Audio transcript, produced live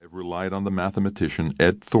relied on the mathematician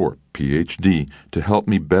Ed Thorpe, Ph.D., to help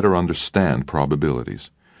me better understand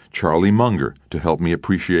probabilities, Charlie Munger to help me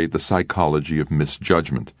appreciate the psychology of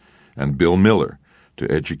misjudgment, and Bill Miller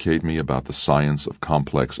to educate me about the science of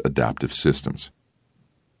complex adaptive systems.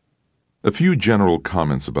 A few general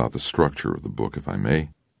comments about the structure of the book, if I may.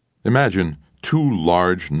 Imagine two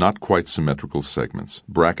large, not quite symmetrical segments,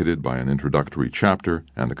 bracketed by an introductory chapter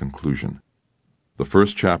and a conclusion. The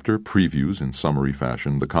first chapter previews, in summary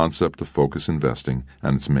fashion, the concept of focus investing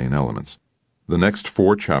and its main elements. The next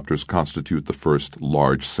 4 chapters constitute the first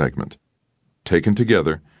large segment. Taken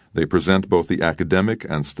together, they present both the academic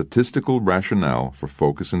and statistical rationale for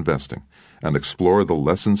focus investing and explore the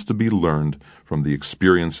lessons to be learned from the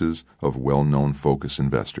experiences of well-known focus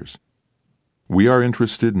investors. We are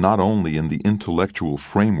interested not only in the intellectual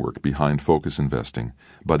framework behind focus investing,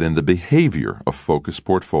 but in the behavior of focus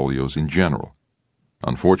portfolios in general.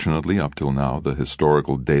 Unfortunately, up till now, the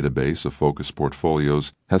historical database of focus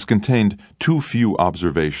portfolios has contained too few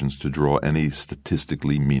observations to draw any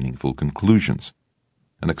statistically meaningful conclusions.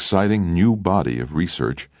 An exciting new body of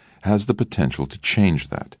research has the potential to change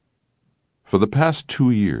that. For the past 2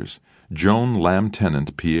 years, Joan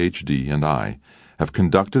Lamb-Tennant, Ph.D., and I have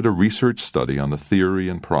conducted a research study on the theory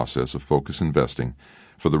and process of focus investing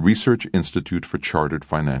for the Research Institute for Chartered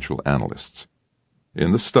Financial Analysts.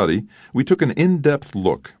 In the study, we took an in-depth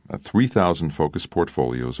look at 3,000 focus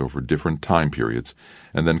portfolios over different time periods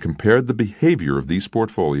and then compared the behavior of these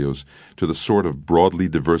portfolios to the sort of broadly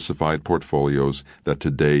diversified portfolios that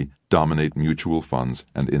today dominate mutual funds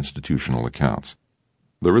and institutional accounts.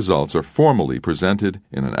 The results are formally presented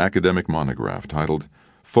in an academic monograph titled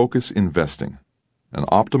Focus Investing, an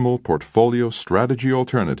optimal portfolio strategy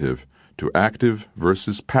alternative to active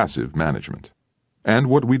versus passive management. And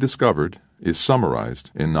what we discovered is summarized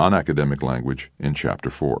in non-academic language in Chapter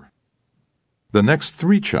 4. The next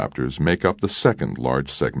 3 chapters make up the second large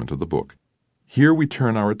segment of the book. Here we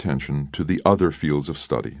turn our attention to the other fields of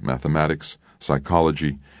study, mathematics,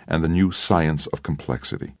 psychology, and the new science of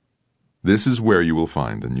complexity. This is where you will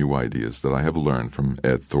find the new ideas that I have learned from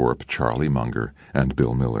Ed Thorpe, Charlie Munger, and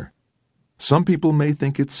Bill Miller. Some people may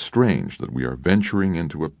think it's strange that we are venturing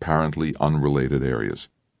into apparently unrelated areas.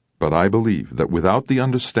 But I believe that without the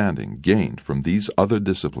understanding gained from these other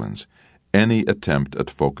disciplines, any attempt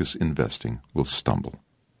at focus investing will stumble.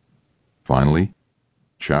 Finally,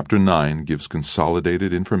 Chapter 9 gives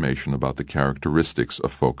consolidated information about the characteristics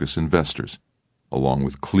of focus investors, along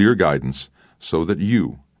with clear guidance so that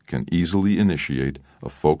you can easily initiate a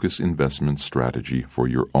focus investment strategy for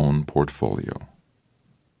your own portfolio.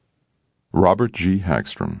 Robert G.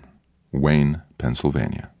 Hagstrom, Wayne,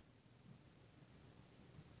 Pennsylvania.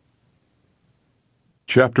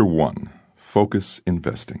 Chapter 1. Focus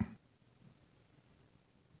Investing.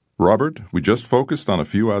 Robert, we just focused on a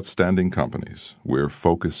few outstanding companies. We're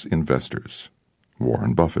focus investors.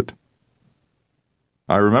 Warren Buffett.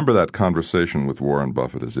 I remember that conversation with Warren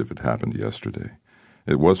Buffett as if it happened yesterday.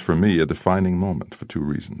 It was for me a defining moment for 2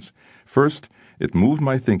 reasons. First, it moved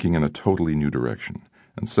my thinking in a totally new direction.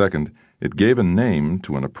 And second, it gave a name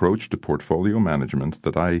to an approach to portfolio management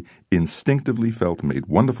that I instinctively felt made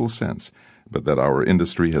wonderful sense, but that our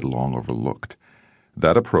industry had long overlooked.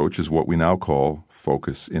 That approach is what we now call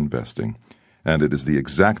focus investing, and it is the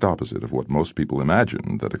exact opposite of what most people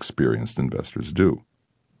imagine that experienced investors do.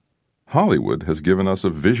 Hollywood has given us a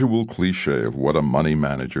visual cliché of what a money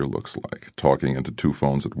manager looks like, talking into 2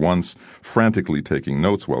 phones at once, frantically taking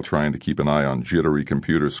notes while trying to keep an eye on jittery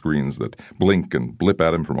computer screens that blink and blip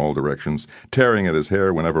at him from all directions, tearing at his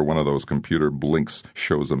hair whenever one of those computer blinks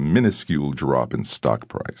shows a minuscule drop in stock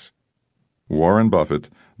price. Warren Buffett,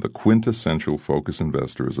 the quintessential focus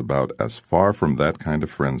investor, is about as far from that kind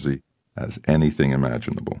of frenzy as anything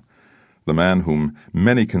imaginable. The man whom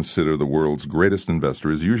many consider the world's greatest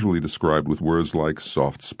investor is usually described with words like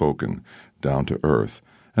soft-spoken, down-to-earth,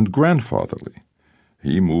 and grandfatherly.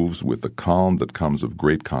 He moves with the calm that comes of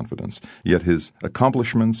great confidence, yet his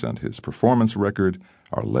accomplishments and his performance record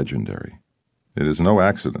are legendary. It is no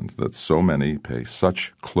accident that so many pay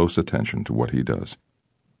such close attention to what he does.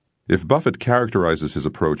 If Buffett characterizes his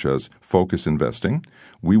approach as focus investing,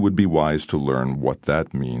 we would be wise to learn what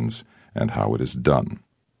that means and how it is done.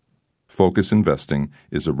 Focus investing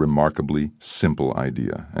is a remarkably simple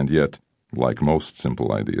idea, and yet, like most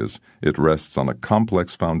simple ideas, it rests on a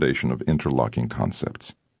complex foundation of interlocking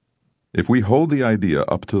concepts. If we hold the idea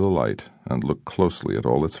up to the light and look closely at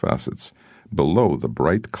all its facets, below the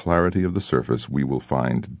bright clarity of the surface we will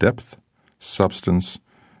find depth, substance,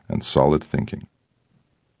 and solid thinking.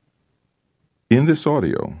 In this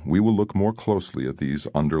audio, we will look more closely at these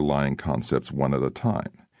underlying concepts one at a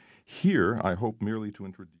time. Here, I hope merely to introduce